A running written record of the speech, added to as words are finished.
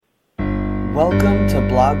Welcome to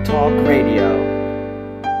Blog Talk Radio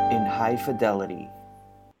in high fidelity.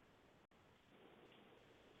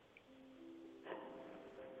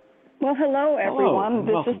 Well, hello, everyone. Hello, and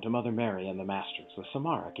welcome to Mother Mary and the Masters with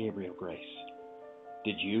Samara Gabriel Grace.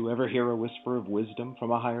 Did you ever hear a whisper of wisdom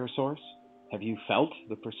from a higher source? Have you felt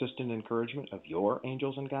the persistent encouragement of your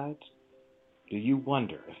angels and guides? Do you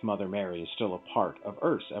wonder if Mother Mary is still a part of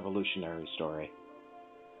Earth's evolutionary story?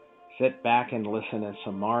 Sit back and listen as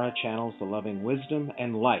Samara channels the loving wisdom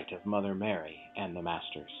and light of Mother Mary and the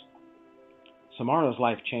Masters. Samara's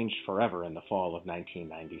life changed forever in the fall of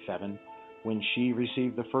 1997 when she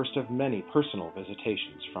received the first of many personal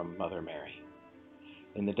visitations from Mother Mary.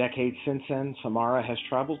 In the decades since then, Samara has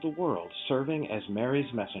traveled the world serving as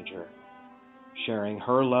Mary's messenger, sharing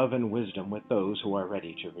her love and wisdom with those who are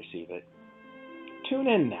ready to receive it. Tune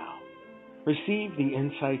in now. Receive the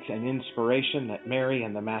insights and inspiration that Mary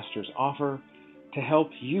and the Masters offer to help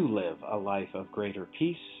you live a life of greater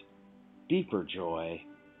peace, deeper joy,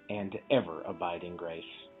 and ever-abiding grace.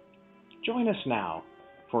 Join us now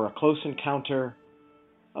for a close encounter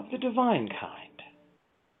of the divine kind.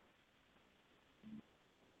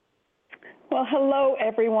 Well, hello,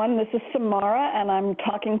 everyone. This is Samara, and I'm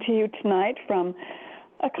talking to you tonight from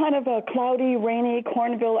a kind of a cloudy, rainy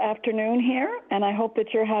Cornville afternoon here, and I hope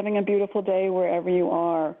that you're having a beautiful day wherever you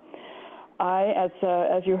are. I, as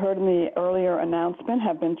you heard in the earlier announcement,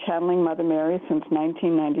 have been channeling Mother Mary since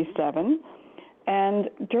 1997,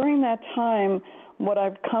 and during that time, what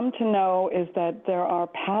I've come to know is that there are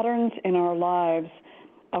patterns in our lives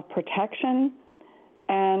of protection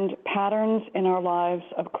and patterns in our lives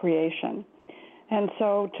of creation. And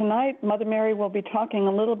so tonight, Mother Mary will be talking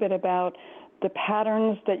a little bit about the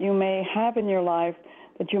patterns that you may have in your life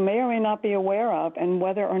that you may or may not be aware of, and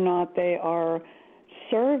whether or not they are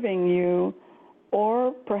serving you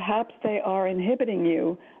or perhaps they are inhibiting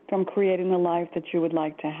you from creating the life that you would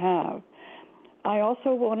like to have. I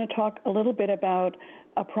also want to talk a little bit about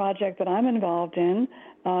a project that I'm involved in,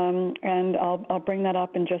 and I'll bring that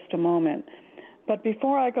up in just a moment. But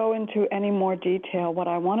before I go into any more detail, what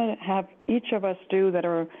I want to have each of us do that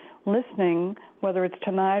are listening, whether it's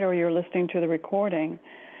tonight or you're listening to the recording,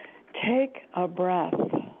 take a breath.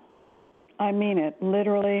 I mean it,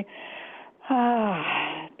 literally.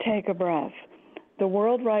 Take a breath. The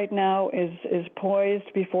world right now is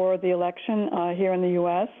poised before the election here in the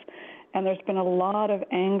U.S., and there's been a lot of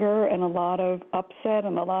anger and a lot of upset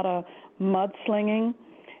and a lot of mudslinging,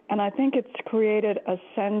 and I think it's created a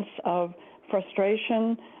sense of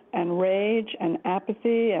frustration and rage and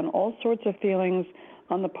apathy and all sorts of feelings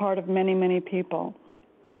on the part of many, many people.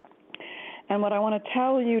 And what I want to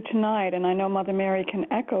tell you tonight, and I know Mother Mary can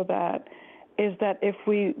echo that, is that if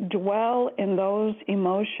we dwell in those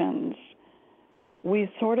emotions,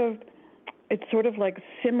 it's sort of like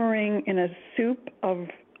simmering in a soup of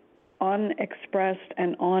unexpressed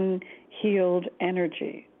and unhealed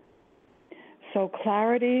energy. So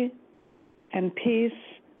clarity and peace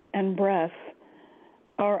and breath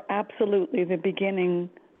are absolutely the beginning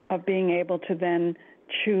of being able to then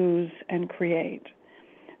choose and create.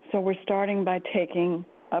 So we're starting by taking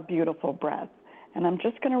a beautiful breath. And I'm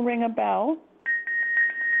just going to ring a bell.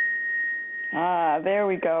 There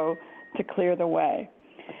we go, to clear the way.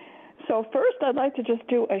 So first, I'd like to just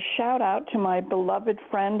do a shout out to my beloved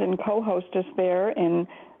friend and co-hostess there in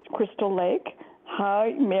Crystal Lake.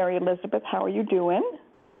 Hi, Mary Elizabeth. How are you doing?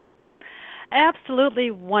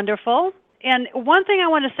 Absolutely wonderful. And one thing I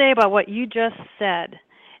want to say about what you just said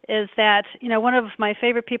is that, one of my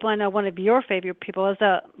favorite people, I know one of your favorite people, is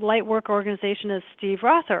a light work organization is Steve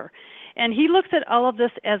Rother. And he looks at all of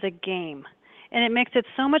this as a game. And it makes it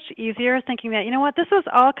so much easier thinking that, this was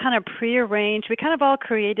all kind of prearranged. We kind of all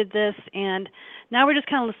created this, and now we're just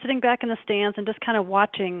kind of sitting back in the stands and just kind of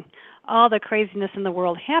watching all the craziness in the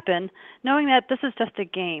world happen, knowing that this is just a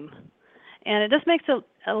game. And it just makes it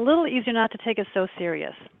a little easier not to take it so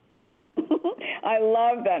serious. I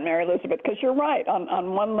love that, Mary Elizabeth, because you're right.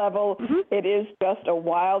 On one level, It is just a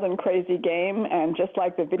wild and crazy game, and just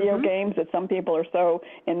like the video games that some people are so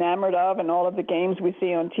enamored of and all of the games we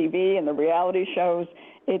see on TV and the reality shows,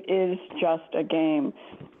 it is just a game.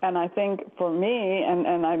 And I think for me,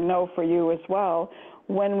 and I know for you as well,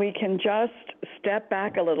 when we can just step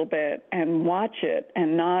back a little bit and watch it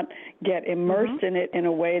and not get immersed in it in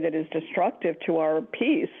a way that is destructive to our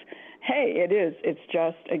peace, hey, it's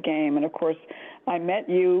just a game. And of course, I met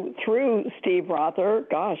you through Steve Rother,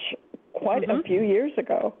 quite a few years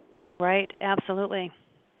ago. Right, absolutely.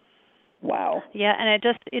 Wow. Yeah, and it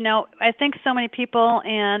just, I think so many people,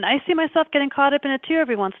 and I see myself getting caught up in it too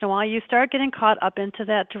every once in a while, you start getting caught up into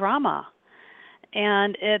that drama.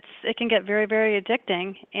 and it can get very, very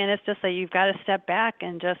addicting, and it's just that you've got to step back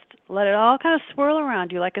and just let it all kind of swirl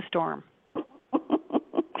around you like a storm.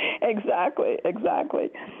 Exactly.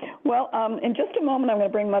 Well, in just a moment, I'm going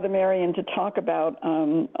to bring Mother Mary in to talk about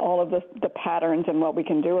all of the patterns and what we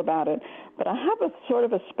can do about it. But I have a sort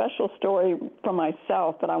of a special story for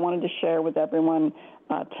myself that I wanted to share with everyone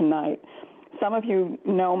tonight. Some of you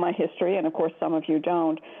know my history, and of course some of you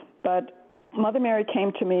don't. But Mother Mary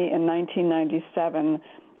came to me in 1997,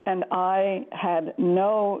 and I had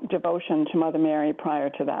no devotion to Mother Mary prior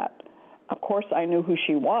to that. Of course, I knew who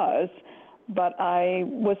she was, but I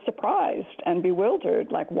was surprised and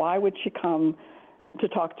bewildered. Like, why would she come to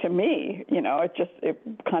talk to me? It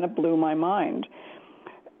kind of blew my mind.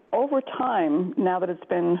 Over time, now that it's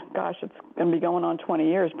been, it's going to be going on 20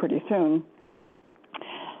 years pretty soon,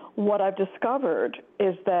 what I've discovered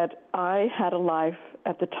is that I had a life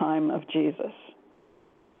at the time of Jesus.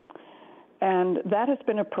 And that has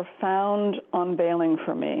been a profound unveiling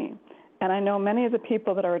for me. And I know many of the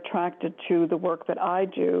people that are attracted to the work that I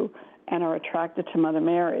do and are attracted to Mother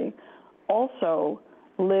Mary also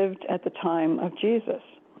lived at the time of Jesus.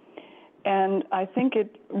 And I think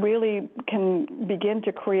it really can begin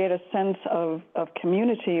to create a sense of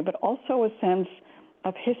community, but also a sense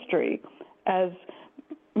of history. As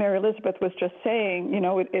Mary Elizabeth was just saying,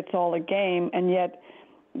 it's all a game, and yet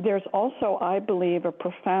there's also, I believe, a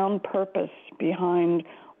profound purpose behind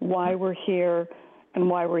why we're here and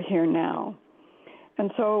why we're here now.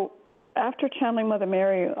 And so after channeling Mother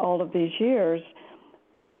Mary all of these years,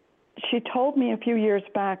 she told me a few years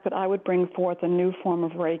back that I would bring forth a new form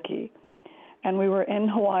of Reiki. And we were in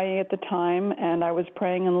Hawaii at the time, and I was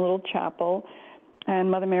praying in a little chapel, and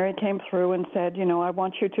Mother Mary came through and said, I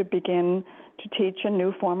want you to begin to teach a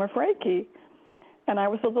new form of Reiki. And I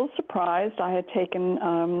was a little surprised. I had taken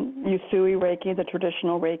Usui Reiki, the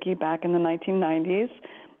traditional Reiki, back in the 1990s,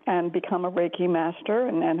 and become a Reiki master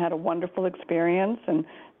and had a wonderful experience and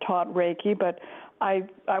taught Reiki. But I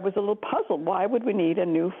was a little puzzled. Why would we need a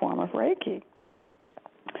new form of Reiki?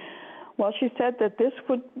 Well, she said that this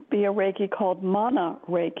would be a Reiki called Mana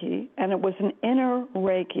Reiki, and it was an inner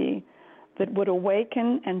Reiki that would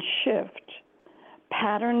awaken and shift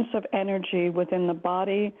patterns of energy within the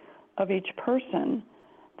body of each person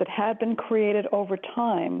that had been created over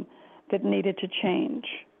time that needed to change.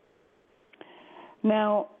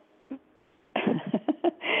 Now,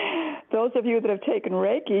 those of you that have taken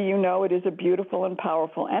Reiki, you know it is a beautiful and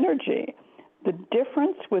powerful energy. The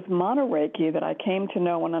difference with Mana Reiki that I came to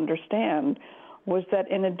know and understand was that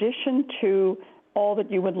in addition to all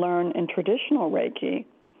that you would learn in traditional Reiki,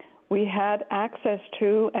 we had access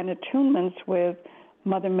to and attunements with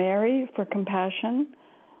Mother Mary for compassion,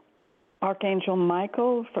 Archangel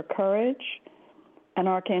Michael for courage, and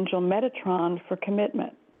Archangel Metatron for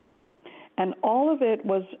commitment. And all of it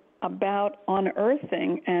was about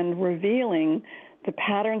unearthing and revealing the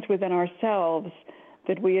patterns within ourselves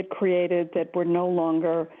that we had created that were no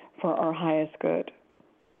longer for our highest good.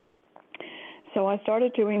 So I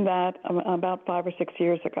started doing that about 5 or 6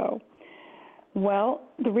 years ago. Well,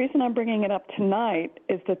 the reason I'm bringing it up tonight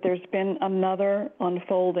is that there's been another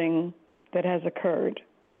unfolding that has occurred.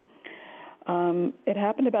 It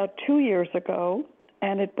happened about 2 years ago,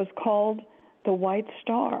 and it was called the White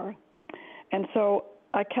Star. And so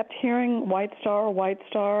I kept hearing White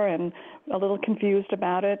Star, and a little confused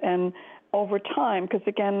about it. And over time, because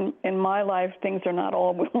again, in my life, things are not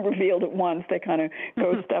all revealed at once. They kind of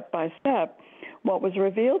go step by step. What was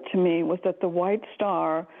revealed to me was that the White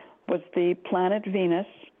Star was the planet Venus,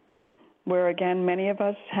 where again, many of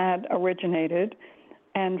us had originated.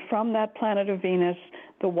 And from that planet of Venus,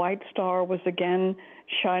 the White Star was again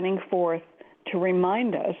shining forth to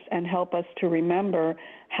remind us and help us to remember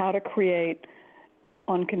how to create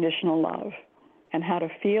unconditional love and how to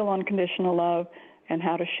feel unconditional love and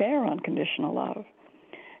how to share unconditional love.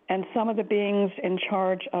 And some of the beings in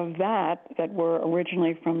charge of that were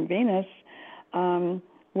originally from Venus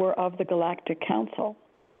were of the Galactic Council.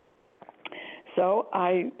 So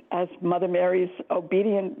I, as Mother Mary's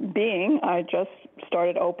obedient being, I just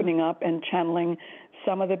started opening up and channeling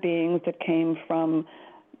some of the beings that came from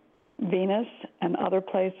Venus and other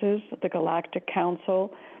places, the Galactic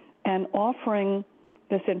Council, and offering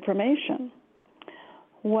this information.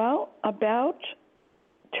 Well, about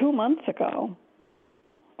 2 months ago,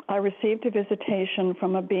 I received a visitation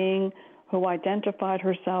from a being who identified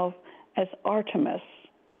herself as Artemis.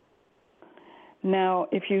 Now,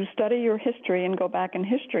 if you study your history and go back in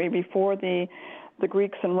history before the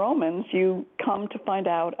Greeks and Romans, you come to find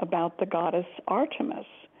out about the goddess Artemis.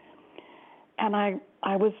 And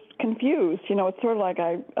I was confused. It's sort of like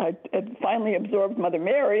I had finally absorbed Mother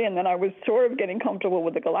Mary, and then I was sort of getting comfortable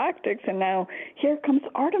with the galactics, and now here comes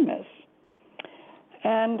Artemis.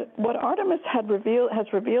 And what Artemis has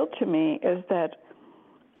revealed to me is that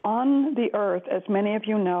on the earth, as many of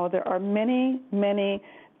you know, there are many, many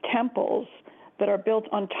temples that are built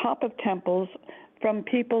on top of temples from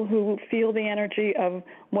people who feel the energy of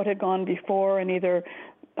what had gone before and either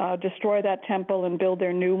destroy that temple and build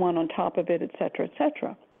their new one on top of it, et cetera, et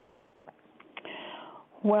cetera.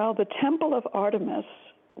 Well, the Temple of Artemis,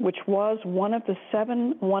 which was one of the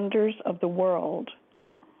 7 wonders of the world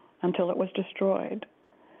until it was destroyed,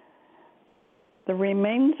 the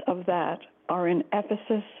remains of that are in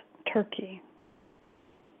Ephesus, Turkey,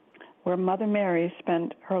 where Mother Mary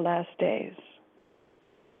spent her last days.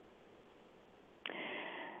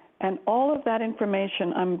 And all of that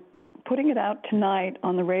information, I'm putting it out tonight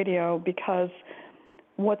on the radio because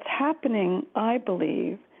what's happening, I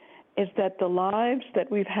believe, is that the lives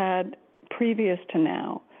that we've had previous to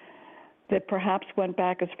now, that perhaps went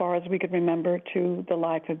back as far as we could remember to the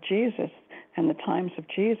life of Jesus and the times of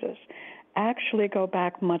Jesus, actually go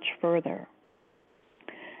back much further.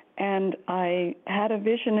 And I had a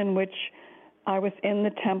vision in which I was in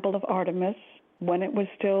the Temple of Artemis when it was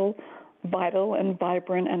still vital and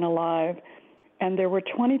vibrant and alive, and there were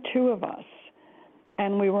 22 of us,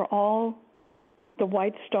 and we were all the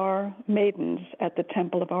White Star maidens at the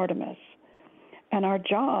Temple of Artemis. And our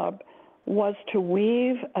job was to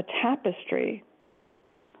weave a tapestry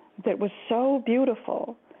that was so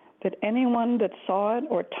beautiful that anyone that saw it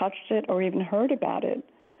or touched it or even heard about it,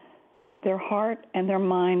 their heart and their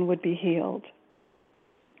mind would be healed.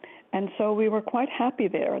 And so we were quite happy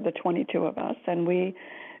there, the 22 of us, and we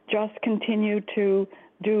just continued to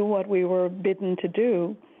do what we were bidden to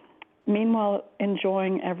do, meanwhile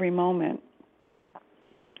enjoying every moment.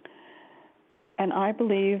 And I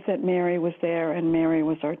believe that Mary was there, and Mary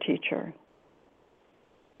was our teacher,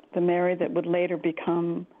 the Mary that would later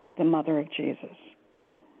become the mother of Jesus.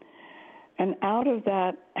 And out of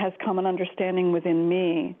that has come an understanding within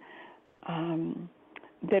me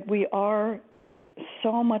that we are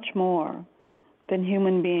so much more than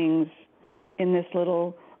human beings in this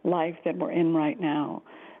little life that we're in right now,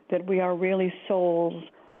 that we are really souls,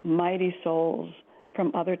 mighty souls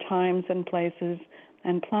from other times and places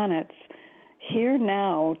and planets, here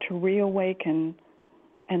now to reawaken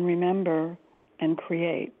and remember and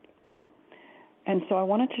create. And so I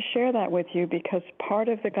wanted to share that with you because part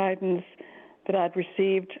of the guidance that I'd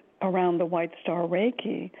received around the White Star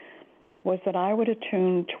Reiki was that I would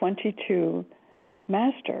attune 22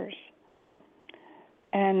 masters.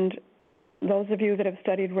 And those of you that have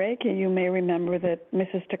studied Reiki, you may remember that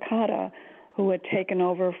Mrs. Takata, who had taken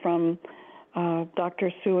over from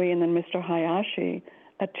Dr. Sui and then Mr. Hayashi,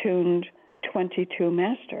 attuned 22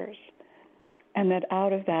 masters. And that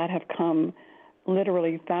out of that have come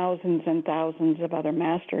literally thousands and thousands of other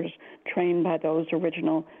masters trained by those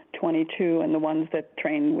original 22 and the ones that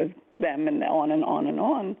trained with them and on and on and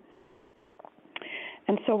on.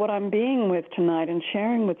 And so what I'm being with tonight and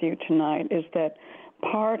sharing with you tonight is that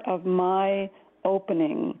part of my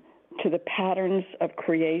opening to the patterns of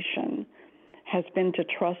creation has been to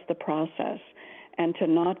trust the process and to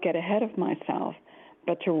not get ahead of myself,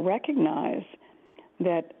 but to recognize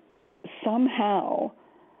that somehow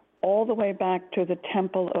all the way back to the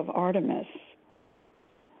Temple of Artemis,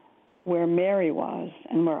 where Mary was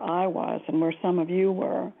and where I was and where some of you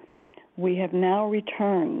were, we have now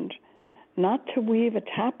returned not to weave a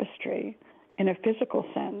tapestry in a physical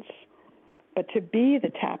sense, but to be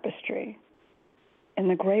the tapestry in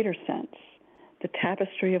the greater sense, the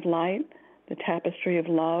tapestry of light, the tapestry of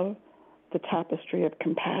love, the tapestry of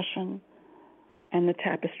compassion, and the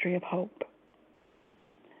tapestry of hope.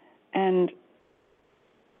 And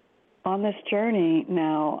on this journey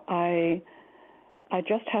now, I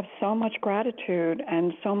just have so much gratitude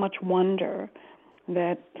and so much wonder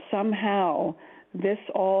that somehow this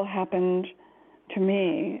all happened to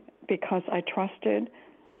me because I trusted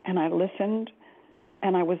and I listened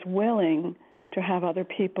and I was willing to have other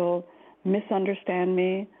people misunderstand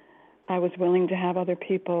me. I was willing to have other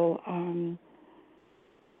people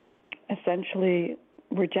essentially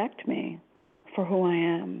reject me for who I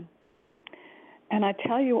am. And I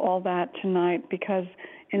tell you all that tonight because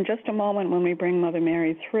in just a moment when we bring Mother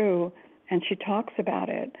Mary through and she talks about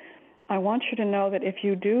it, I want you to know that if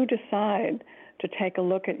you do decide to take a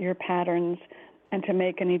look at your patterns and to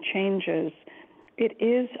make any changes, it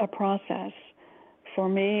is a process. For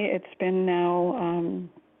me, it's been now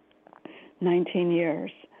 19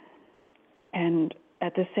 years. And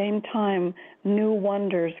at the same time, new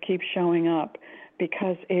wonders keep showing up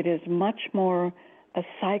because it is much more a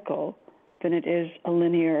cycle than it is a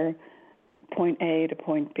linear point A to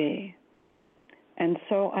point B. And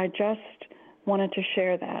so I just wanted to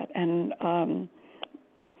share that. And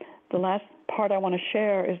the last part I want to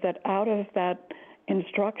share is that out of that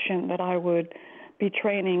instruction that I would be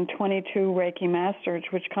training 22 Reiki masters,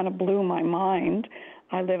 which kind of blew my mind.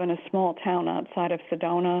 I live in a small town outside of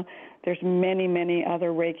Sedona. There's many, many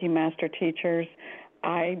other Reiki master teachers.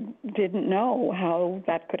 I didn't know how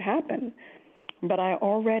that could happen. But I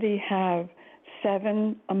already have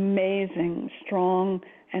 7 amazing, strong,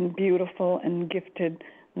 and beautiful and gifted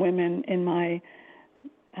women in my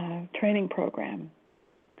training program.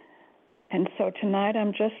 And so tonight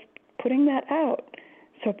I'm just putting that out.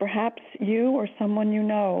 So perhaps you or someone you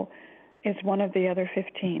know is one of the other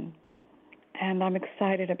 15. And I'm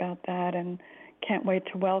excited about that and can't wait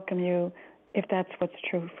to welcome you if that's what's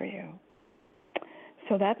true for you.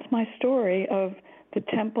 So that's my story of the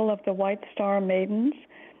Temple of the White Star Maidens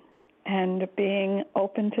and being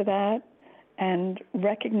open to that and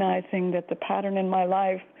recognizing that the pattern in my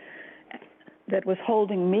life that was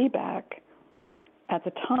holding me back at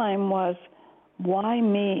the time was, why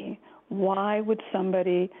me? Why would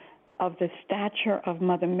somebody of the stature of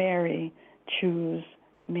Mother Mary choose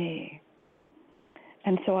me?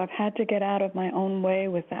 And so I've had to get out of my own way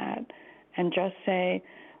with that and just say,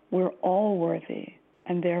 we're all worthy,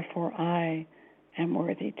 and therefore I am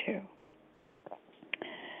worthy too.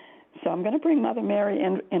 So I'm going to bring Mother Mary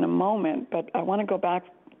in a moment, but I want to go back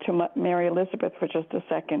to Mary Elizabeth for just a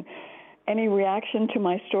second. Any reaction to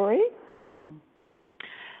my story?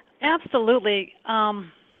 Absolutely.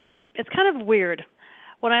 It's kind of weird.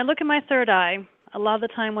 When I look at my third eye, a lot of the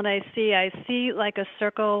time when I see like a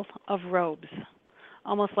circle of robes,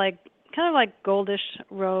 almost like, kind of like goldish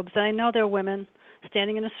robes. And I know they're women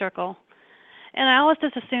standing in a circle. And I always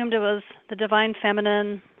just assumed it was the Divine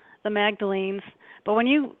Feminine, the Magdalenes. But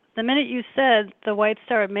the minute you said the White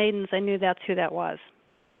Star Maidens, I knew that's who that was.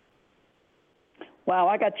 Wow,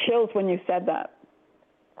 I got chills when you said that.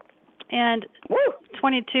 And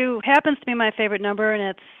 22 happens to be my favorite number, and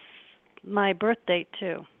it's my birth date,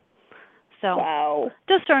 too. So, wow.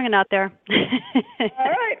 Just throwing it out there. All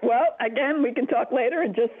right. Well, again, we can talk later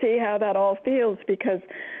and just see how that all feels, because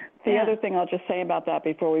the other thing I'll just say about that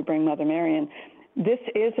before we bring Mother Mary in, this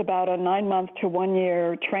is about a 9-month to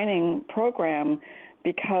 1-year training program,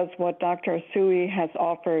 because what Dr. Asui has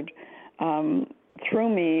offered through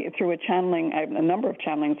me, through a number of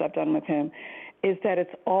channelings I've done with him, is that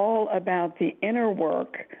it's all about the inner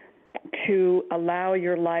work to allow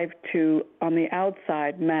your life to, on the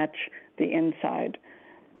outside, match the inside.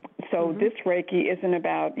 So this Reiki isn't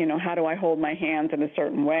about, how do I hold my hands in a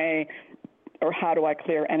certain way, or how do I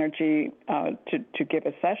clear energy to give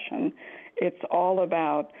a session. It's all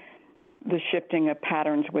about the shifting of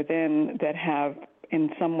patterns within that have, in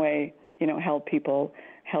some way, held people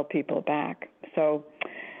back. So,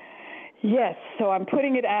 yes, so I'm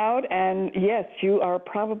putting it out, and yes, you are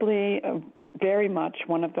probably very much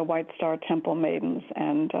one of the White Star Temple Maidens,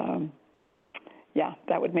 and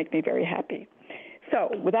that would make me very happy. So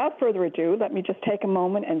without further ado, let me just take a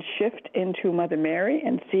moment and shift into Mother Mary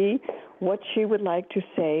and see what she would like to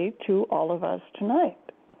say to all of us tonight.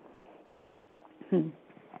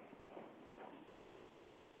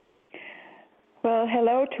 Well,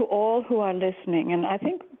 hello to all who are listening. And I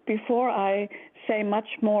think before I say much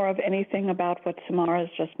more of anything about what Samara has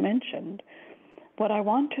just mentioned, what I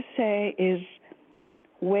want to say is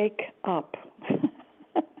wake up.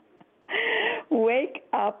 Wake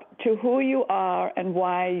up to who you are and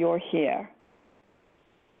why you're here.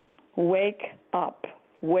 Wake up,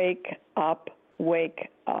 wake up, wake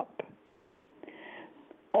up.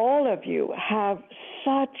 All of you have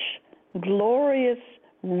such glorious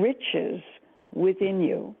riches within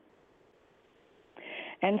you.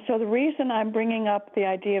 And so the reason I'm bringing up the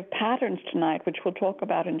idea of patterns tonight, which we'll talk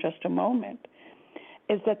about in just a moment,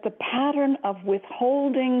 is that the pattern of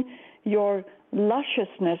withholding your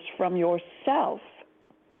lusciousness from yourself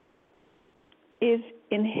is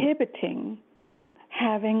inhibiting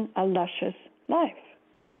having a luscious life.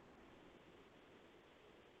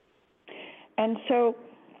 And so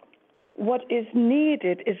what is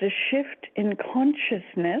needed is a shift in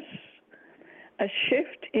consciousness, a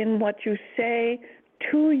shift in what you say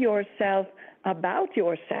to yourself about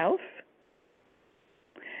yourself,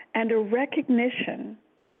 and a recognition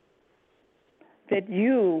that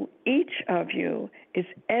you, each of you, is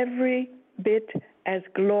every bit as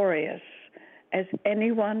glorious as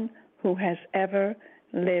anyone who has ever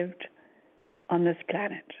lived on this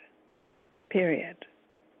planet, period.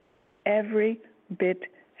 Every bit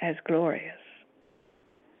as glorious.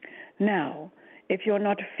 Now, if you're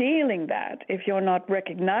not feeling that, if you're not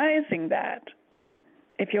recognizing that,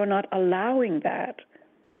 if you're not allowing that,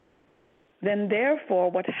 then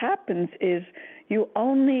therefore what happens is you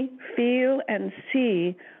only feel and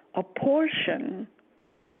see a portion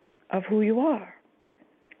of who you are.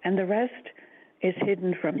 And the rest is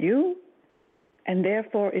hidden from you, and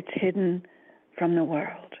therefore it's hidden from the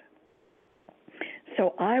world.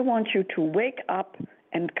 So I want you to wake up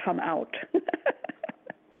and come out.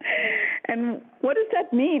 And what does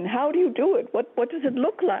that mean? How do you do it? What does it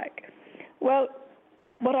look like? Well,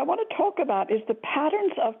 what I want to talk about is the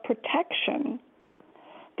patterns of protection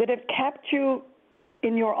that have kept you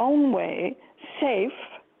in your own way safe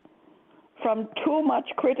from too much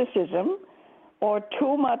criticism or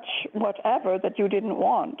too much whatever that you didn't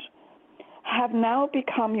want, have now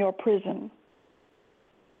become your prison.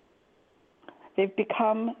 They've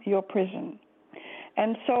become your prison.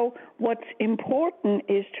 And so what's important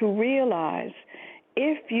is to realize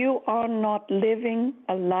if you are not living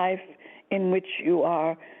a life in which you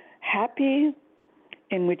are happy,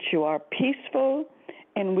 in which you are peaceful,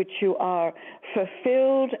 in which you are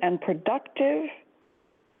fulfilled and productive,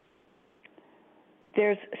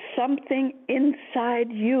 there's something inside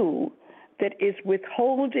you that is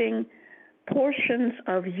withholding portions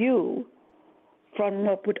of you from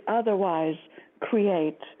what would otherwise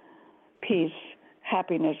create peace,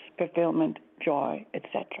 happiness, fulfillment, joy,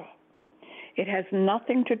 etc. It has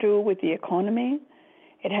nothing to do with the economy.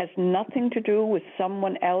 It has nothing to do with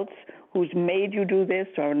someone else who's made you do this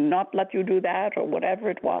or not let you do that or whatever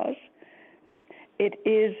it was. It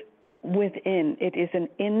is within. It is an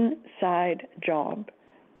inside job.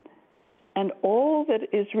 And all that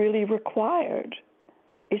is really required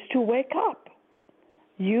is to wake up.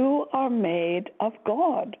 You are made of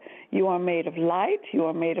God. You are made of light. You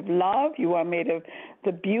are made of love. You are made of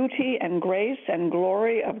the beauty and grace and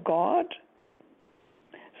glory of God.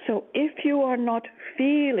 So if you are not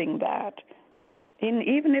feeling that,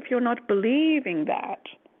 even if you're not believing that,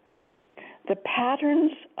 the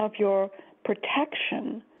patterns of your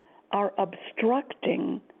protection are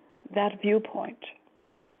obstructing that viewpoint.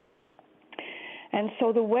 And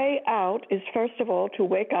so the way out is, first of all, to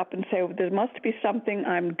wake up and say, there must be something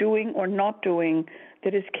I'm doing or not doing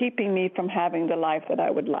that is keeping me from having the life that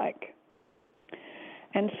I would like.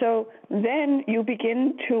 And so then you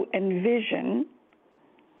begin to envision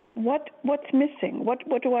what's missing?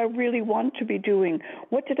 What do I really want to be doing?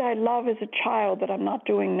 What did I love as a child that I'm not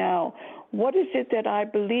doing now? What is it that I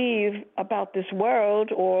believe about this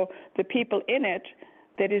world or the people in it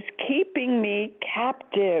that is keeping me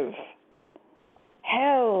captive,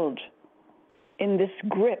 held in this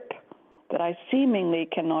grip that I seemingly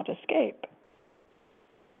cannot escape?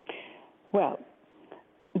 Well,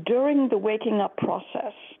 during the waking up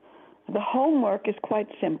process, the homework is quite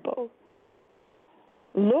simple.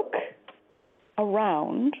 Look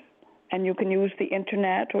around, and you can use the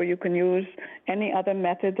internet or you can use any other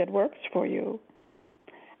method that works for you,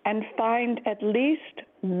 and find at least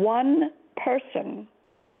one person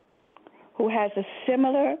who has a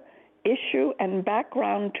similar issue and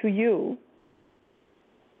background to you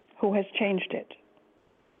who has changed it.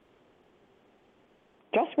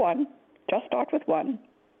 Just one. Just start with one.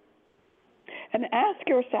 And ask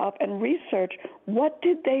yourself and research, what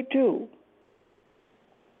did they do?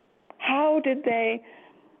 How did they,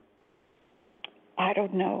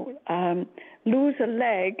 lose a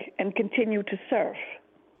leg and continue to surf?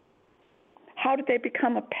 How did they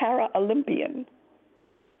become a para-Olympian?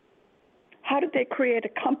 How did they create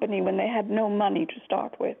a company when they had no money to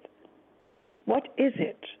start with? What is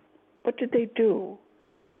it? What did they do?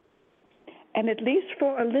 And at least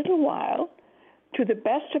for a little while, to the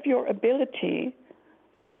best of your ability,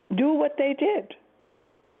 do what they did.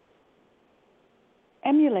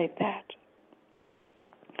 Emulate that.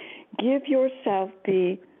 Give yourself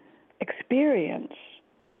the experience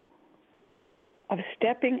of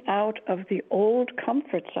stepping out of the old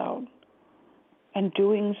comfort zone and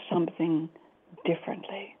doing something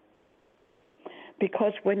differently.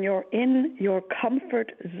 Because when you're in your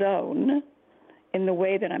comfort zone, in the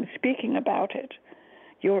way that I'm speaking about it,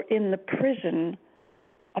 you're in the prison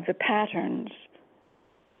of the patterns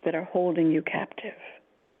that are holding you captive.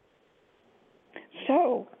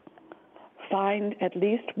 So, find at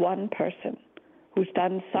least one person who's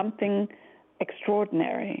done something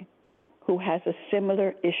extraordinary, who has a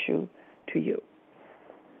similar issue to you.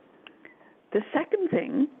 The second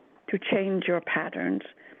thing to change your patterns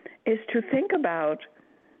is to think about,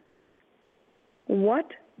 what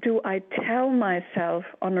do I tell myself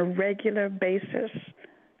on a regular basis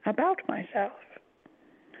about myself?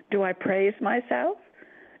 Do I praise myself?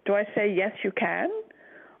 Do I say, yes, you can?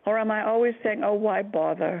 Or am I always saying, oh, why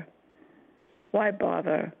bother? Why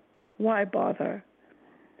bother? Why bother?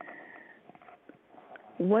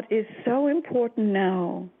 What is so important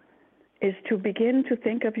now is to begin to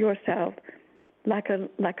think of yourself like a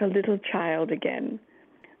little child again,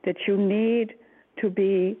 that you need to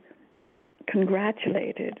be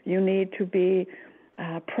congratulated, you need to be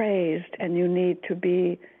praised, and you need to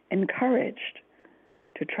be encouraged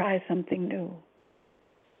to try something new.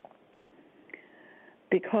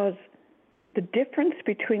 Because the difference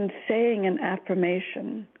between saying an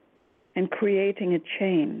affirmation and creating a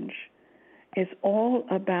change is all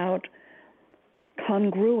about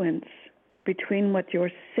congruence between what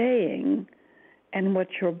you're saying and what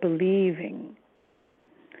you're believing.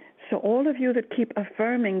 So all of you that keep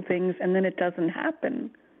affirming things and then it doesn't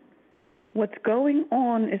happen, what's going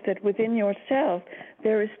on is that within yourself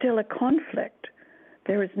there is still a conflict.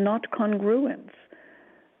 There is not congruence.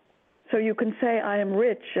 So you can say, I am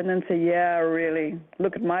rich, and then say, yeah, really,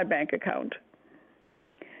 look at my bank account.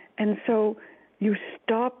 And so you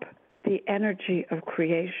stop the energy of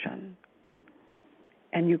creation,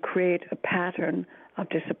 and you create a pattern of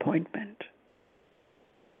disappointment.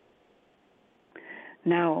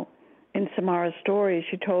 Now, in Samara's story,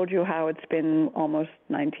 she told you how it's been almost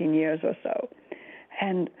 19 years or so.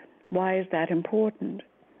 And why is that important?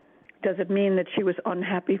 Does it mean that she was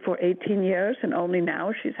unhappy for 18 years and only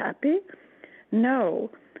now she's happy? No.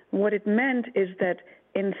 What it meant is that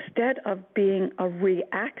instead of being a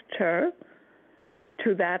reactor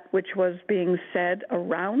to that which was being said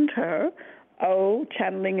around her, oh,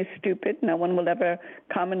 channeling is stupid, no one will ever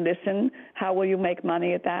come and listen, how will you make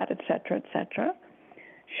money at that, etc., etc.,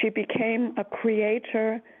 she became a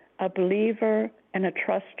creator, a believer, and a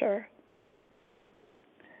truster.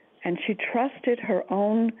 And she trusted her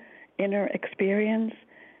own inner experience.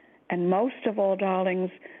 And most of all,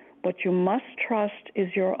 darlings, what you must trust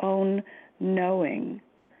is your own knowing.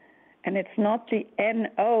 And it's not the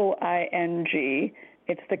N-O-I-N-G,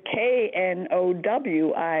 it's the K-N-O-W-I-N-G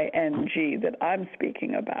that I'm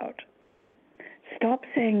speaking about. Stop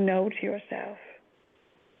saying no to yourself.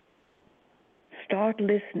 Start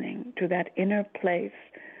listening to that inner place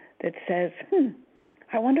that says,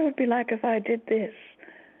 I wonder what it would be like if I did this.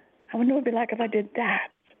 I wonder what it would be like if I did that.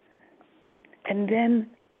 And then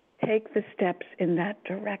take the steps in that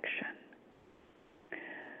direction.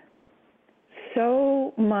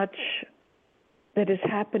 So much that is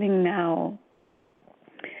happening now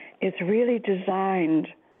is really designed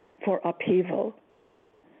for upheaval.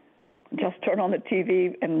 Just turn on the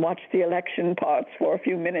TV and watch the election parts for a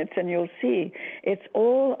few minutes and you'll see it's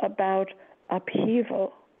all about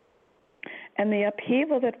upheaval. And the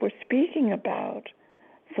upheaval that we're speaking about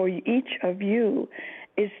for each of you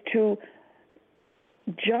is to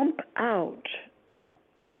jump out,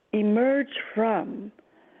 emerge from,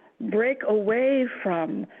 break away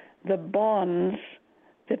from the bonds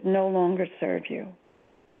that no longer serve you.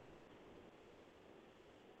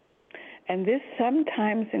 And this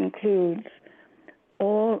sometimes includes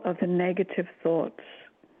all of the negative thoughts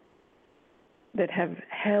that have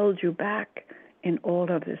held you back in all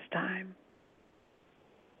of this time.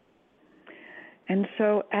 And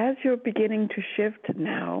so as you're beginning to shift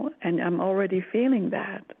now, and I'm already feeling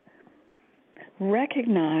that,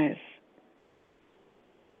 recognize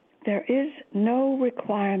there is no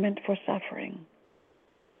requirement for suffering.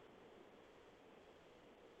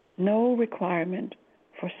 No requirement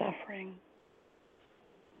for suffering.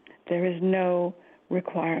 There is no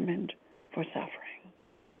requirement for suffering.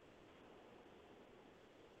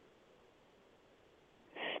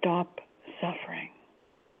 Stop suffering.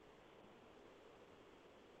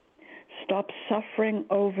 Stop suffering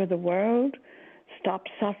over the world. Stop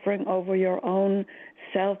suffering over your own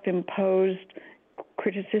self-imposed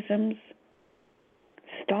criticisms.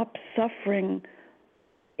 Stop suffering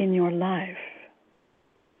in your life.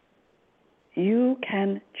 You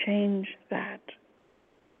can change that.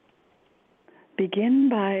 Begin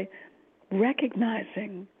by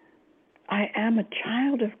recognizing I am a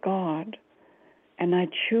child of God and I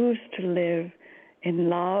choose to live in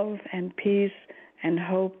love and peace and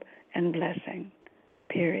hope and blessing,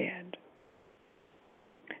 period.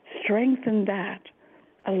 Strengthen that,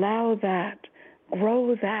 allow that,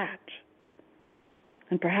 grow that.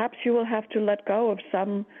 And perhaps you will have to let go of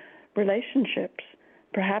some relationships.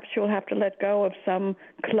 Perhaps you'll have to let go of some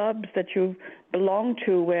clubs that you belong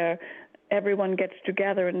to where everyone gets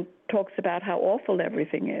together and talks about how awful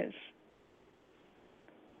everything is.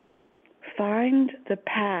 Find the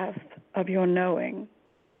path of your knowing.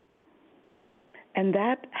 And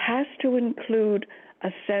that has to include a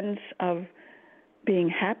sense of being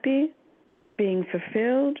happy, being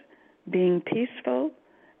fulfilled, being peaceful,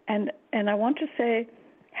 And I want to say,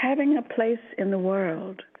 having a place in the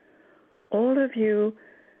world, all of you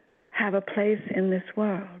have a place in this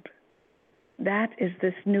world. That is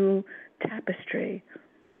this new tapestry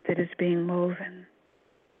that is being woven.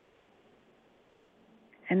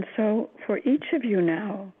 And so for each of you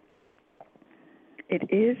now, it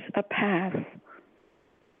is a path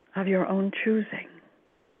of your own choosing.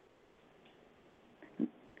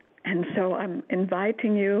 And so I'm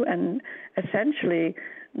inviting you and essentially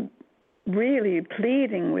really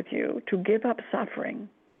pleading with you to give up suffering.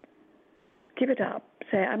 Give it up.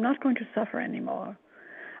 Say, I'm not going to suffer anymore.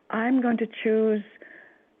 I'm going to choose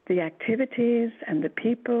the activities and the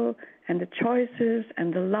people and the choices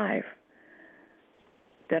and the life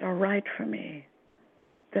that are right for me,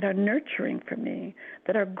 that are nurturing for me,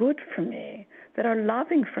 that are good for me, that are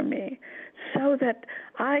loving for me, so that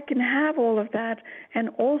I can have all of that, and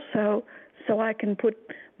also so I can put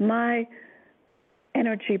my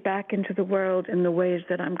energy back into the world in the ways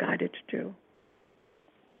that I'm guided to do.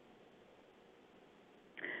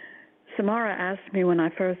 Samara asked me when I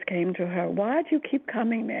first came to her, why do you keep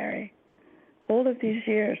coming, Mary? All of these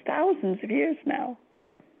years, thousands of years now.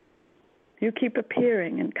 You keep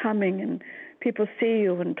appearing and coming, and people see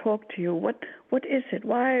you and talk to you. What is it?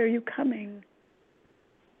 Why are you coming?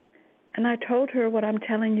 And I told her what I'm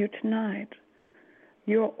telling you tonight.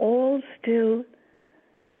 You're all still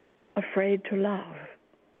afraid to love.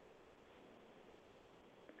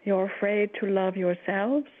 You're afraid to love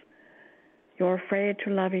yourselves. You're afraid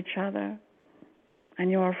to love each other. And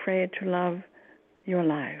you're afraid to love your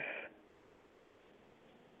life.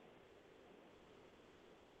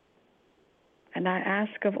 And I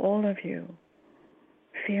ask of all of you,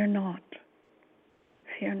 fear not.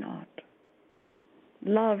 Fear not.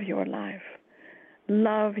 Love your life.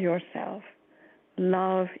 Love yourself.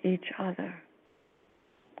 Love each other.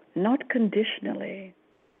 Not conditionally.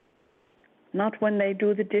 Not when they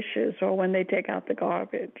do the dishes or when they take out the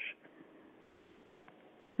garbage.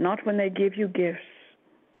 Not when they give you gifts.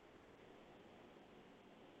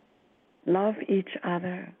 Love each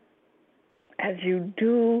other as you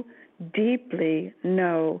do deeply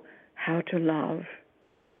know how to love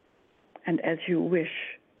and as you wish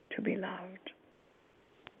to be loved.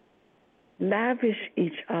 Lavish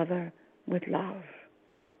each other with love.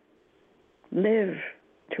 Live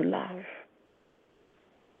to love.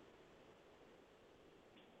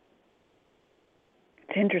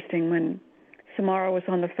 It's interesting, when Samara was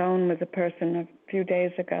on the phone with a person a few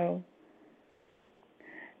days ago,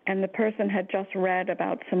 and the person had just read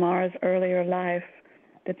about Samara's earlier life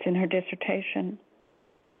that's in her dissertation.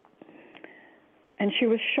 And she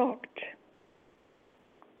was shocked.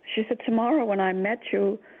 She said, Samara, when I met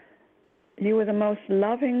you, you were the most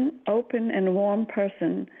loving, open, and warm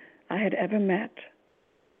person I had ever met.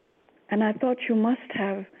 And I thought you must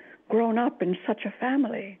have grown up in such a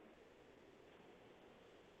family.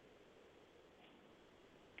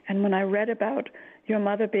 And when I read about your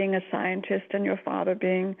mother being a scientist and your father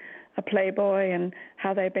being a playboy and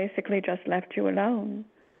how they basically just left you alone,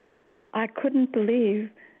 I couldn't believe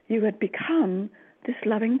you had become this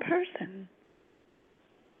loving person.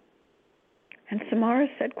 And Samara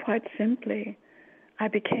said quite simply, I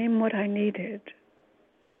became what I needed.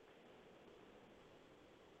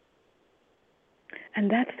 And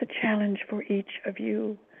that's the challenge for each of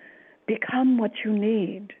you. Become what you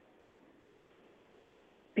need.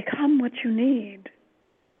 Become what you need.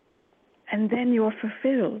 And then you're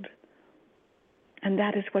fulfilled. And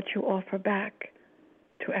that is what you offer back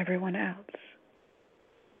to everyone else.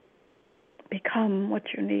 Become what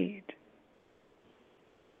you need.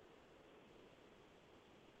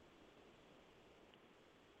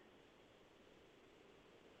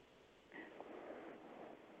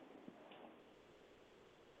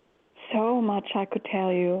 So much I could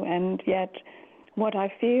tell you, and yet what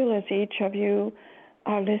I feel as each of you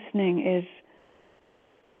are listening is,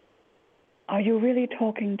 are you really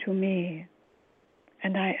talking to me?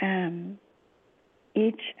 And I am.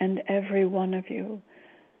 Each and every one of you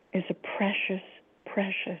is a precious,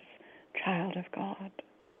 precious child of God.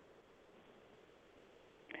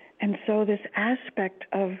 And so this aspect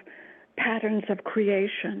of patterns of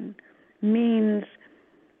creation means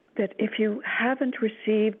that if you haven't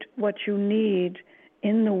received what you need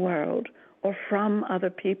in the world or from other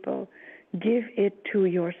people, give it to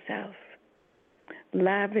yourself.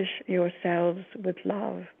 Lavish yourselves with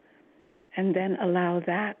love, and then allow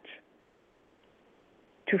that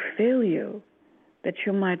to fill you, that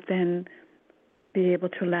you might then be able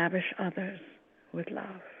to lavish others with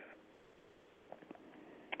love.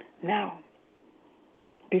 Now,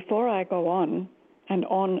 before I go on and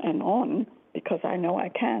on and on, because I know I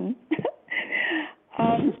can,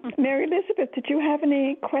 Mary Elizabeth, did you have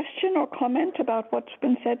any question or comment about what's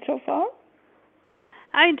been said so far?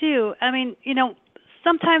 I do. I mean,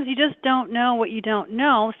 sometimes you just don't know what you don't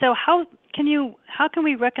know. So how can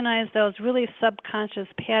we recognize those really subconscious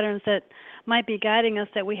patterns that might be guiding us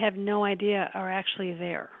that we have no idea are actually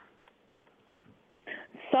there?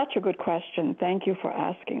 Such a good question. Thank you for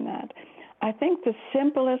asking that. I think the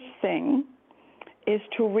simplest thing is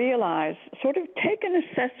to realize, sort of take an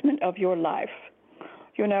assessment of your life.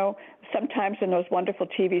 Sometimes in those wonderful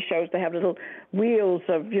TV shows, they have little wheels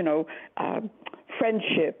of,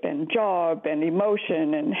 friendship and job and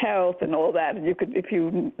emotion and health and all that. And if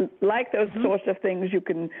you like those sorts of things, you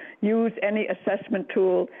can use any assessment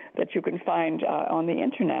tool that you can find on the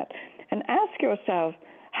internet. And ask yourself,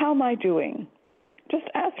 how am I doing? Just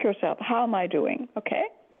ask yourself, how am I doing? Okay?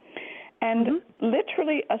 And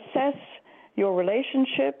literally assess your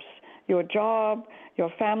relationships, your job,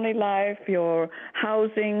 your family life, your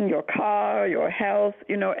housing, your car, your health,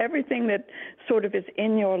 everything that sort of is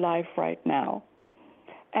in your life right now.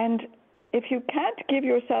 And if you can't give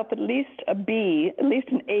yourself at least a B, at least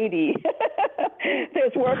an 80,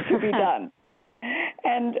 there's work to be done.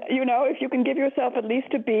 And, if you can give yourself at least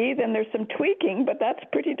a B, then there's some tweaking, but that's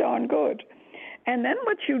pretty darn good. And then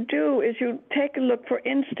what you do is you take a look, for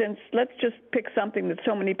instance, let's just pick something that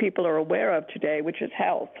so many people are aware of today, which is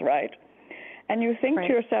health, right? And you think to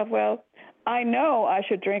yourself, well, I know I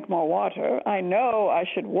should drink more water. I know I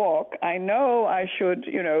should walk. I know I should,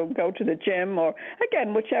 go to the gym or,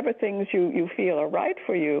 again, whichever things you feel are right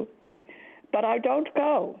for you. But I don't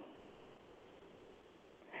go.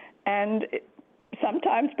 And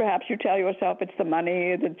sometimes perhaps you tell yourself it's the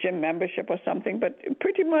money, the gym membership or something, but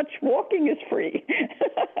pretty much walking is free.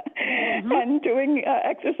 And doing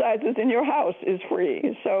exercises in your house is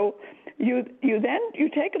free. So you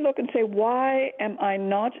take a look and say, why am I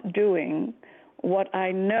not doing what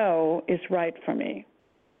I know is right for me?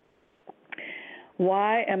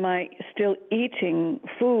 Why am I still eating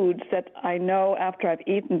foods that I know after I've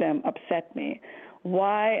eaten them upset me?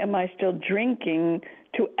 Why am I still drinking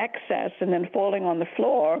to excess and then falling on the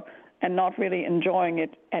floor and not really enjoying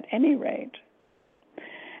it at any rate?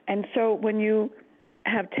 And so when you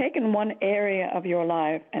have taken one area of your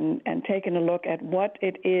life and taken a look at what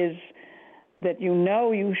it is that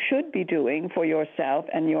you should be doing for yourself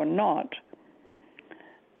and you're not,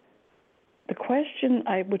 the question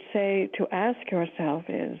I would say to ask yourself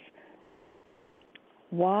is,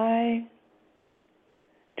 why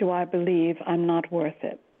do I believe I'm not worth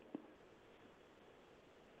it?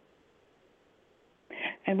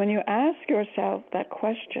 And when you ask yourself that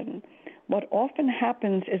question, what often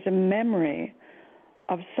happens is a memory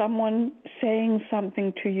of someone saying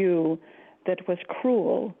something to you that was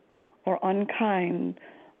cruel or unkind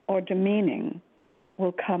or demeaning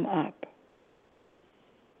will come up.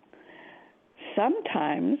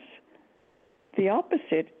 Sometimes the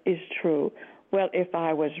opposite is true. Well, if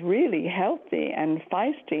I was really healthy and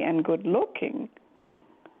feisty and good looking,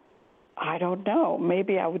 I don't know,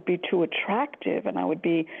 maybe I would be too attractive and I would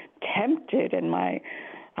be tempted and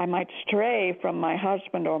I might stray from my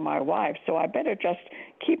husband or my wife, so I better just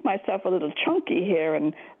keep myself a little chunky here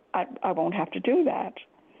and I won't have to do that.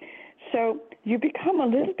 So you become a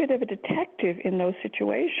little bit of a detective in those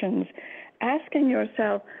situations, asking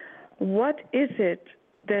yourself, what is it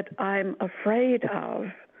that I'm afraid of?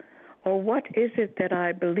 Or what is it that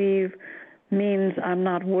I believe means I'm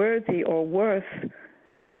not worthy or worth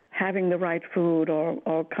having the right food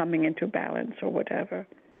or coming into balance or whatever?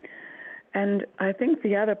 And I think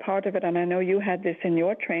the other part of it, and I know you had this in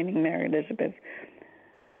your training, Mary Elizabeth,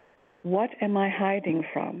 what am I hiding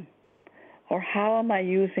from? Or how am I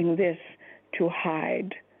using this to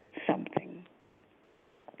hide something?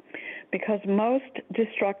 Because most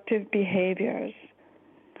destructive behaviors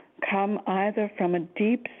come either from a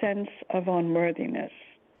deep sense of unworthiness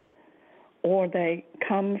or they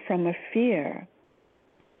come from a fear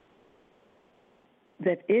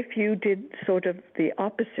that if you did sort of the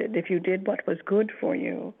opposite, if you did what was good for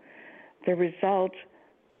you, the result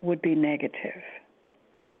would be negative.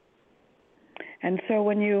 And so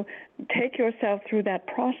when you take yourself through that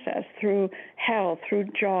process, through health, through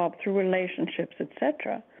job, through relationships,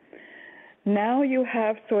 etc., now you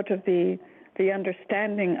have sort of the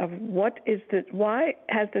understanding of why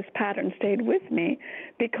has this pattern stayed with me?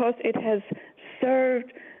 Because it has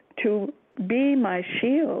served to be my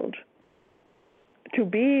shield, to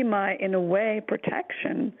be my, in a way,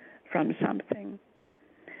 protection from something.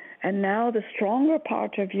 And now the stronger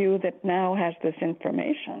part of you that now has this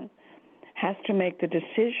information has to make the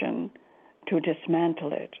decision to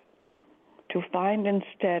dismantle it, to find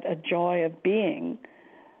instead a joy of being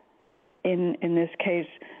in this case,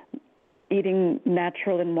 eating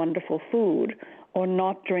natural and wonderful food, or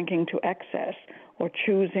not drinking to excess, or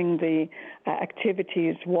choosing the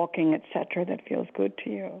activities, walking, etc., that feels good to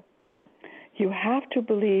you. You have to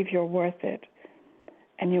believe you're worth it,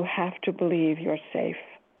 and you have to believe you're safe.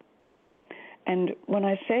 And when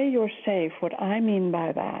I say you're safe, what I mean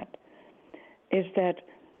by that is that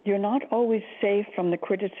you're not always safe from the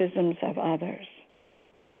criticisms of others.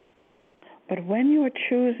 But when you're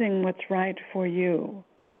choosing what's right for you,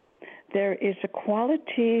 there is a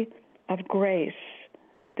quality of grace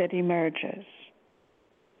that emerges.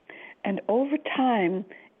 And over time,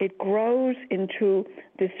 it grows into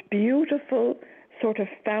this beautiful sort of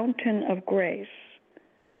fountain of grace.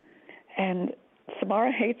 And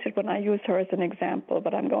Samara hates it when I use her as an example,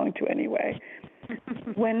 but I'm going to anyway.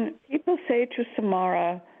 When people say to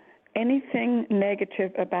Samara anything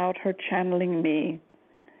negative about her channeling me,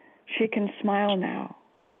 she can smile now.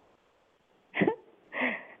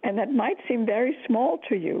 And that might seem very small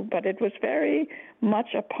to you, but it was very much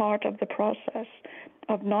a part of the process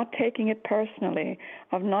of not taking it personally,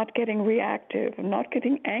 of not getting reactive, of not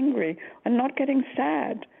getting angry, and not getting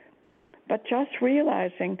sad, but just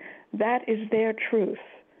realizing that is their truth,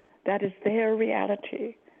 that is their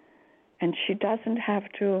reality, and she doesn't have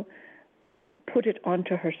to put it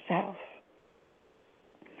onto herself.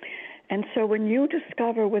 And so when you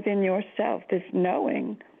discover within yourself this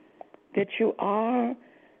knowing that you are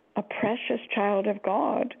a precious child of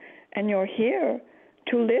God and you're here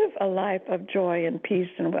to live a life of joy and peace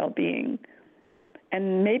and well-being,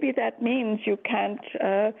 and maybe that means you can't,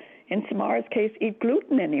 in Samara's case, eat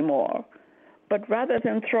gluten anymore, but rather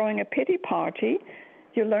than throwing a pity party,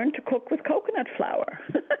 you learn to cook with coconut flour.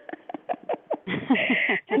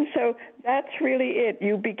 And so that's really it.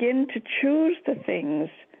 You begin to choose the things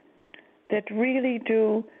that really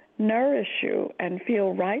do nourish you and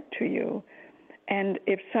feel right to you. And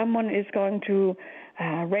if someone is going to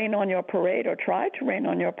rain on your parade or try to rain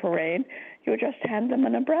on your parade, you just hand them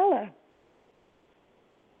an umbrella.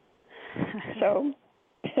 So,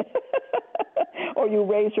 or you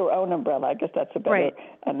raise your own umbrella. I guess that's a better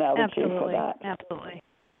analogy for that. Absolutely.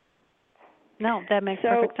 No, that makes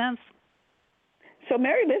perfect sense. So,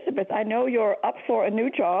 Mary Elizabeth, I know you're up for a new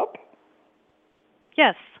job.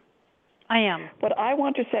 Yes, I am. What I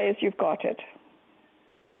want to say is you've got it.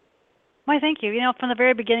 Why, thank you. You know, from the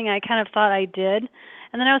very beginning, I kind of thought I did.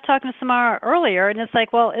 And then I was talking to Samara earlier, and it's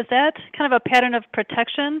like, well, is that kind of a pattern of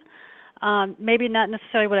protection? Maybe not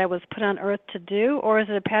necessarily what I was put on earth to do, or is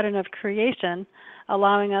it a pattern of creation,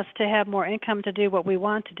 allowing us to have more income to do what we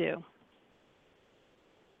want to do?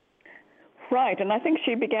 Right, and I think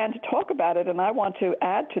she began to talk about it, and I want to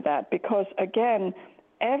add to that because, again,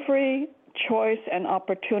 every choice and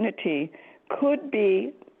opportunity could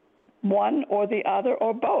be one or the other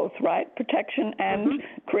or both, right? Protection and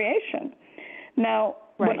creation. Now,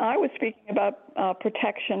 when I was speaking about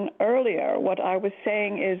protection earlier, what I was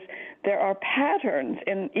saying is there are patterns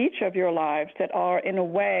in each of your lives that are, in a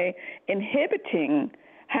way, inhibiting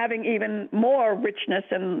having even more richness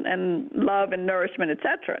and love and nourishment,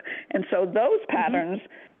 etc. And so those patterns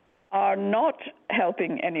are not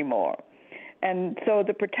helping anymore. And so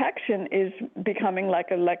the protection is becoming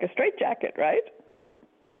like a straitjacket, right?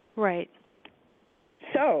 Right.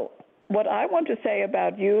 So what I want to say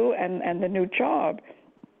about you and the new job,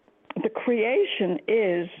 the creation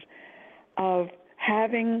is of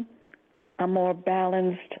having a more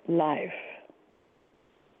balanced life.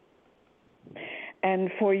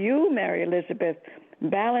 And for you, Mary Elizabeth,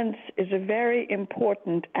 balance is a very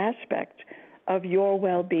important aspect of your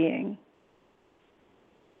well-being.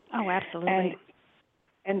 Oh, absolutely.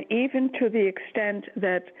 And even to the extent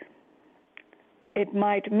that it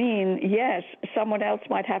might mean, yes, someone else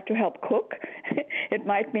might have to help cook. It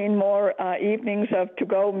might mean more evenings of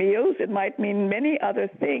to-go meals. It might mean many other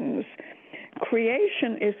things.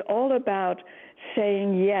 Creation is all about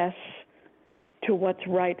saying yes to what's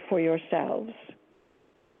right for yourselves.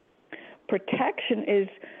 Protection is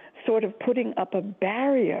sort of putting up a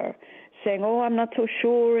barrier, saying, oh, I'm not so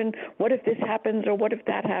sure, and what if this happens, or what if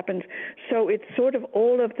that happens? So it's sort of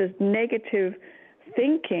all of this negative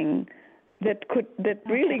thinking that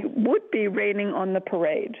really would be raining on the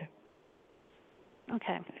parade.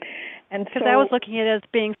 Okay. And because I was looking at it as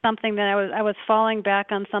being something that I was falling back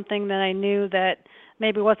on something that I knew that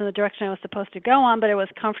maybe wasn't the direction I was supposed to go on, but it was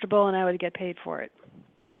comfortable and I would get paid for it.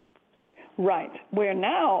 Right. Where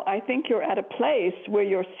now I think you're at a place where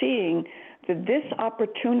you're seeing that this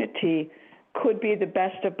opportunity could be the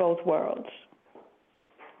best of both worlds.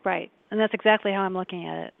 Right. And that's exactly how I'm looking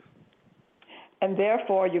at it. And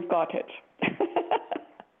therefore you've got it.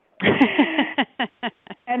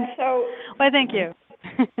 And so thank you.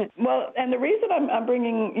 Well, and the reason I'm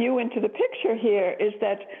bringing you into the picture here is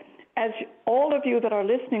that as all of you that are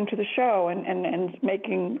listening to the show and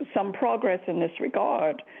making some progress in this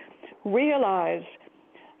regard, realize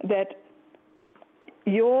that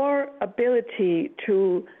your ability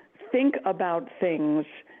to think about things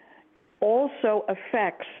also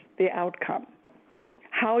affects the outcome.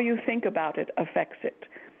 How you think about it affects it.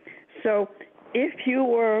 So if you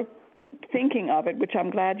were thinking of it, which I'm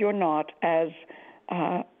glad you're not, as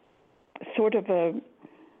sort of a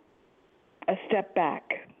step back,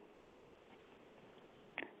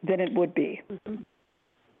 then it would be. Mm-hmm.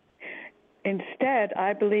 Instead,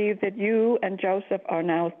 I believe that you and Joseph are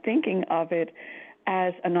now thinking of it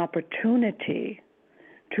as an opportunity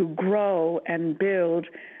to grow and build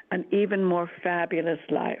an even more fabulous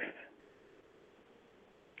life.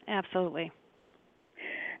 Absolutely.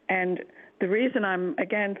 And the reason I'm,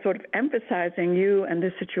 again, sort of emphasizing you and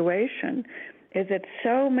this situation is that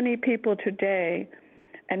so many people today,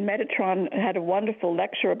 and Metatron had a wonderful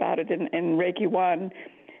lecture about it in Reiki 1,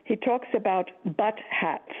 he talks about butt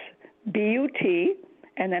hats, B-U-T,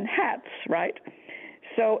 and then hats, right?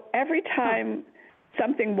 So every time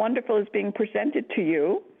something wonderful is being presented to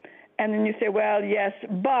you, and then you say, well, yes,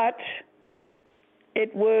 but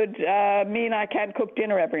it would mean I can't cook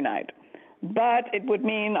dinner every night. But it would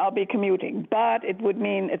mean I'll be commuting. But it would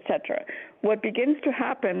mean, etc. What begins to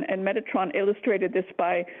happen, and Metatron illustrated this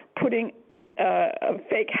by putting a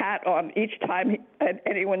fake hat on each time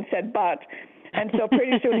anyone said but. And so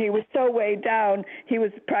pretty soon he was so weighed down, he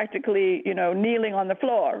was practically, kneeling on the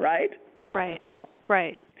floor, right?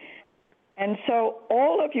 Right. And so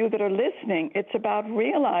all of you that are listening, it's about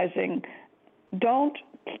realizing don't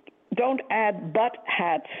add but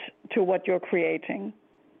hats to what you're creating.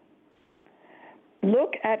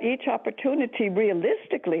 Look at each opportunity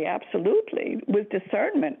realistically, absolutely, with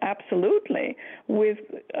discernment, absolutely, with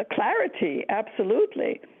clarity,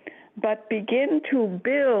 absolutely, but begin to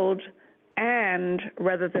build and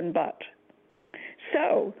rather than but.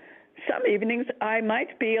 So some evenings I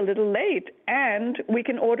might be a little late and we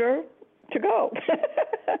can order to go.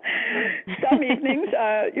 Some evenings,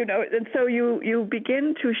 and so you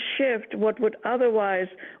begin to shift what would otherwise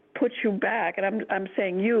put you back, and I'm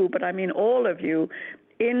saying you, but I mean all of you,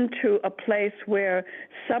 into a place where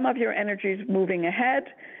some of your energy is moving ahead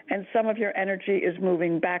and some of your energy is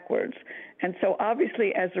moving backwards. And so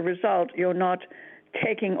obviously as a result, you're not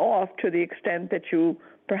taking off to the extent that you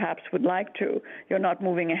perhaps would like to. You're not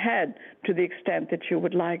moving ahead to the extent that you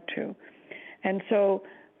would like to. And so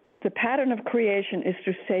the pattern of creation is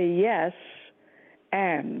to say yes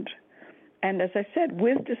and as I said,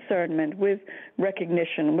 with discernment, with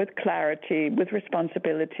recognition, with clarity, with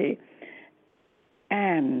responsibility,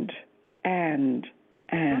 and.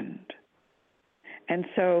 And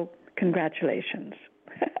so, congratulations.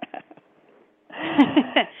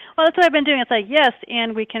 Well, that's what I've been doing. It's like, yes,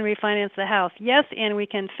 and we can refinance the house. Yes, and we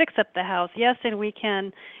can fix up the house. Yes, and we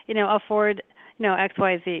can, afford, X,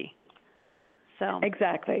 Y, Z. So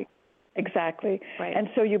Exactly. Right. And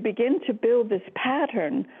so you begin to build this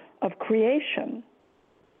pattern of creation.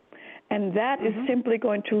 And that is simply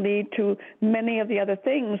going to lead to many of the other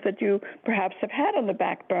things that you perhaps have had on the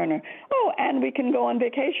back burner. Oh, and we can go on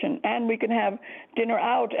vacation, and we can have dinner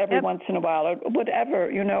out every once in a while, or whatever,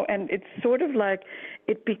 and it's sort of like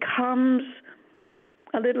it becomes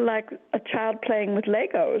a little like a child playing with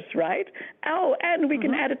Legos, right? Oh, and we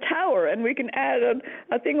can add a tower, and we can add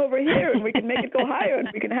a thing over here, and we can make it go higher, and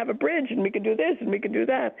we can have a bridge, and we can do this, and we can do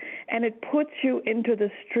that. And it puts you into the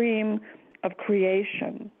stream of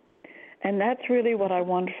creation. And that's really what I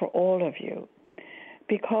want for all of you,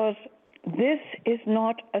 because this is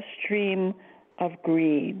not a stream of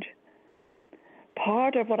greed.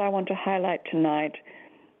 Part of what I want to highlight tonight,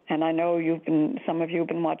 and I know some of you have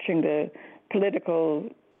been watching the political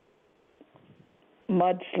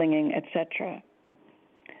mudslinging, etc.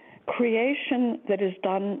 Creation that is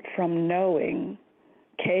done from knowing,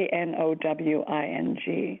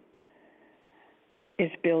 Knowing,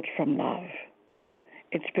 is built from love.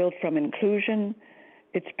 It's built from inclusion.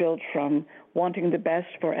 It's built from wanting the best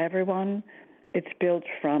for everyone. It's built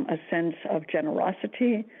from a sense of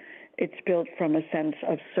generosity. It's built from a sense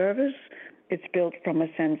of service. It's built from a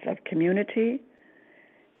sense of community.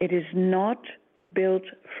 It is not built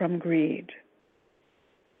from greed.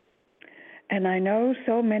 And I know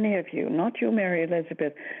so many of you, not you, Mary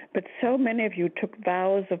Elizabeth, but so many of you took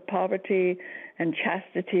vows of poverty and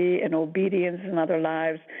chastity and obedience in other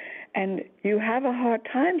lives. And you have a hard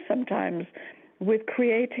time sometimes with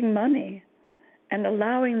creating money and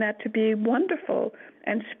allowing that to be wonderful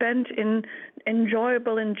and spent in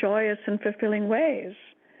enjoyable and joyous and fulfilling ways.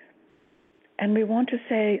 And we want to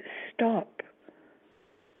say, stop.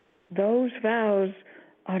 Those vows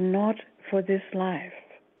are not for this life.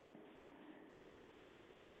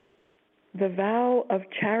 The vow of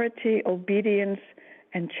charity, obedience,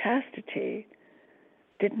 and chastity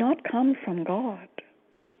did not come from God.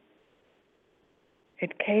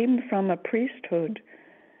 It came from a priesthood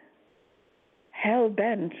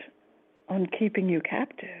hell-bent on keeping you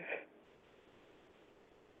captive.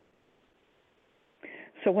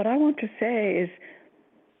 So what I want to say is,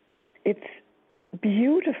 it's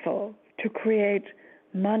beautiful to create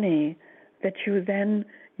money that you then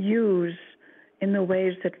use in the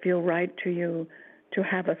ways that feel right to you to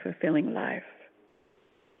have a fulfilling life.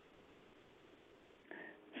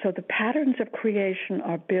 So the patterns of creation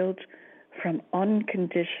are built from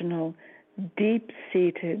unconditional,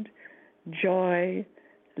 deep-seated joy,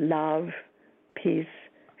 love, peace,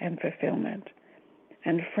 and fulfillment.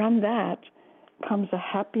 And from that comes a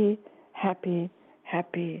happy, happy,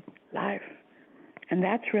 happy life. And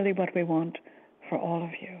that's really what we want for all of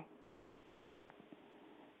you.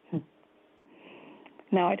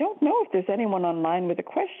 Now, I don't know if there's anyone online with a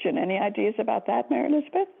question. Any ideas about that, Mary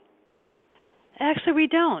Elizabeth? Actually, we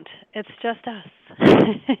don't. It's just us.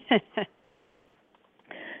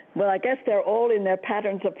 Well, I guess they're all in their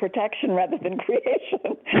patterns of protection rather than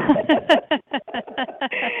creation.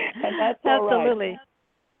 And that's all right. Absolutely.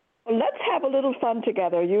 Well, let's have a little fun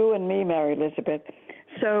together, you and me, Mary Elizabeth.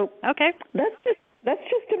 So okay. Let's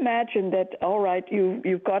just imagine that, all right,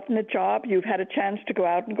 you've gotten a job, you've had a chance to go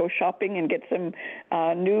out and go shopping and get some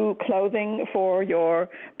new clothing for your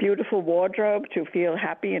beautiful wardrobe to feel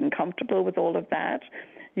happy and comfortable with all of that.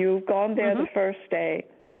 You've gone there the first day.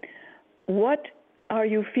 What are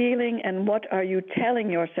you feeling and what are you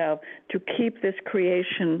telling yourself to keep this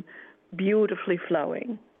creation beautifully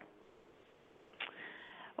flowing?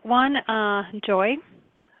 One, joy.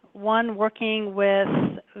 One, working with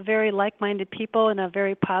very like-minded people in a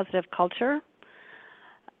very positive culture.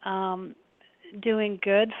 Doing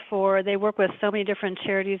good they work with so many different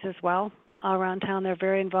charities as well all around town. They're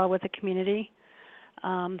very involved with the community.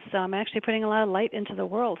 So I'm actually putting a lot of light into the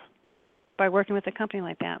world by working with a company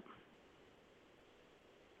like that.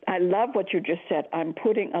 I love what you just said. I'm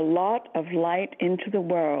putting a lot of light into the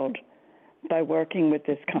world by working with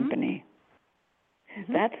this company.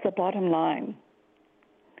 That's the bottom line.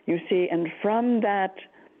 You see, and from that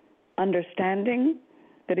understanding,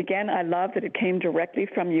 that again, I love that it came directly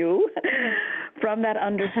from you, from that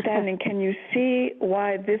understanding, can you see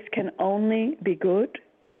why this can only be good?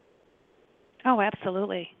 Oh,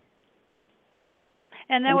 absolutely.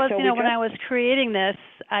 And that was, when I was creating this,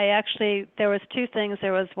 there was two things.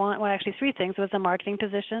 There was three things. It was a marketing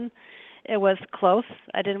position. It was close.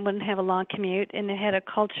 Wouldn't have a long commute, and it had a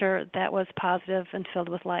culture that was positive and filled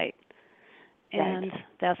with light. And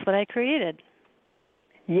that's what I created.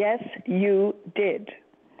 Yes, you did.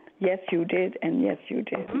 Yes, you did, and yes, you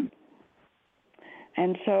did.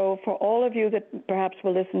 And so for all of you that perhaps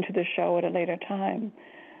will listen to the show at a later time,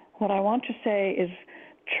 what I want to say is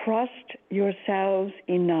trust yourselves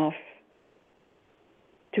enough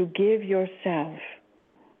to give yourself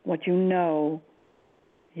what you know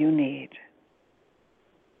you need.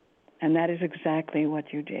 And that is exactly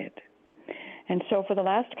what you did. And so for the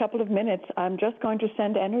last couple of minutes, I'm just going to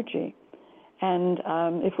send energy. And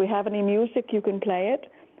if we have any music, you can play it.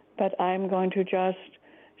 But I'm going to just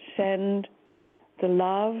send the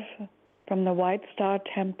love from the White Star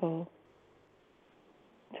Temple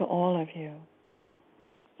to all of you.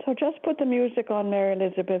 So just put the music on, Mary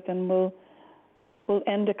Elizabeth, and we'll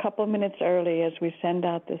end a couple minutes early as we send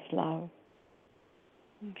out this love.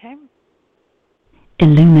 Okay.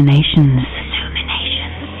 Illuminations.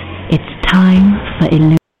 It's time for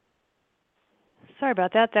illuminations. Sorry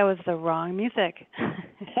about that. That was the wrong music.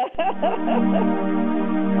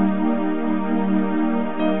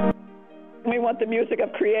 We want the music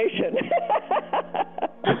of creation.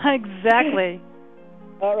 Exactly.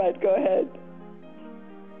 All right, go ahead.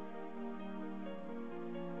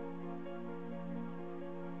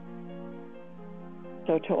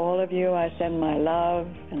 So to all of you, I send my love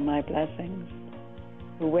and my blessings.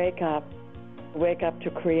 Wake up to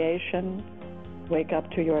creation, wake up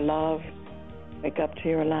to your love, wake up to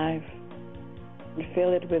your life, and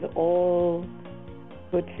fill it with all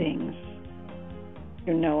good things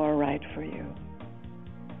you know are right for you.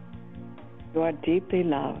 You are deeply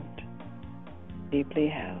loved, deeply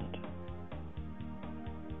held.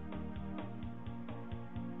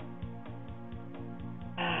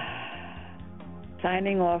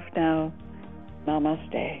 Signing off now.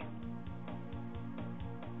 Namaste.